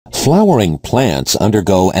Flowering plants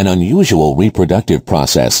undergo an unusual reproductive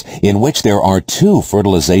process in which there are two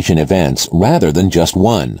fertilization events rather than just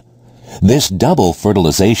one. This double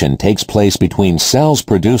fertilization takes place between cells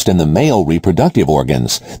produced in the male reproductive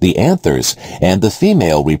organs, the anthers, and the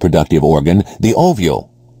female reproductive organ, the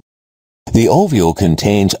ovule. The ovule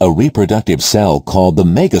contains a reproductive cell called the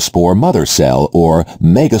megaspore mother cell, or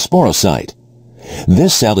megasporocyte.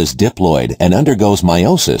 This cell is diploid and undergoes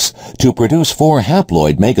meiosis to produce 4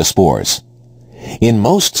 haploid megaspores. In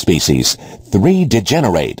most species, 3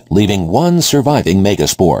 degenerate, leaving 1 surviving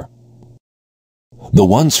megaspore. The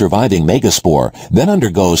 1 surviving megaspore then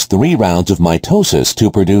undergoes 3 rounds of mitosis to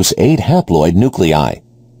produce 8 haploid nuclei.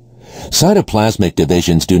 Cytoplasmic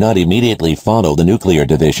divisions do not immediately follow the nuclear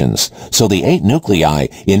divisions, so the 8 nuclei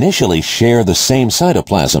initially share the same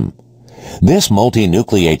cytoplasm. This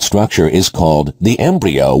multinucleate structure is called the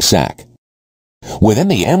embryo sac. Within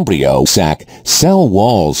the embryo sac, cell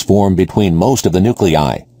walls form between most of the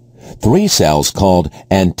nuclei. 3 cells called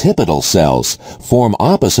antipodal cells form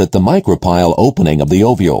opposite the micropyle opening of the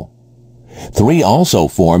ovule. 3 also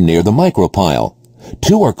form near the micropyle.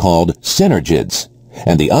 2 are called synergids,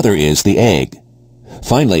 and the other is the egg.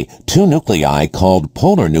 Finally, 2 nuclei called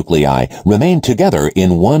polar nuclei remain together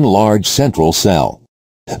in one large central cell.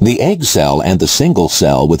 The egg cell and the single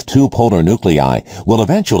cell with 2 polar nuclei will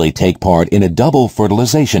eventually take part in a double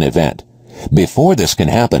fertilization event. Before this can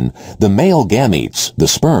happen, the male gametes, the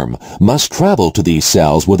sperm, must travel to these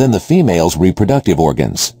cells within the female's reproductive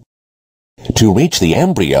organs. To reach the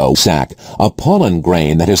embryo sac, a pollen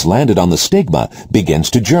grain that has landed on the stigma begins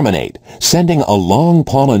to germinate, sending a long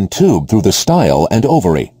pollen tube through the style and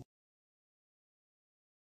ovary.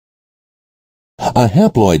 A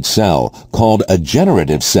haploid cell, called a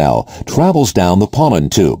generative cell, travels down the pollen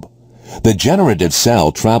tube. The generative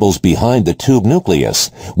cell travels behind the tube nucleus,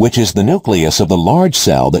 which is the nucleus of the large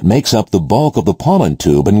cell that makes up the bulk of the pollen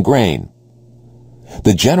tube and grain.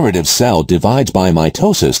 The generative cell divides by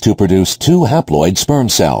mitosis to produce 2 haploid sperm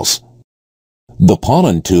cells. The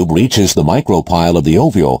pollen tube reaches the micropyle of the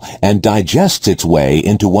ovule and digests its way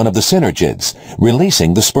into one of the synergids,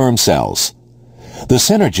 releasing the sperm cells. The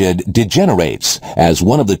synergid degenerates as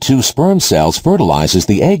one of the 2 sperm cells fertilizes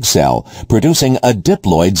the egg cell, producing a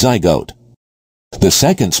diploid zygote. The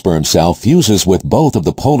second sperm cell fuses with both of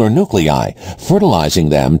the polar nuclei, fertilizing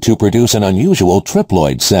them to produce an unusual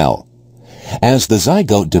triploid cell. As the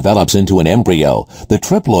zygote develops into an embryo, the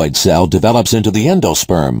triploid cell develops into the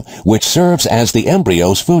endosperm, which serves as the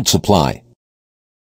embryo's food supply.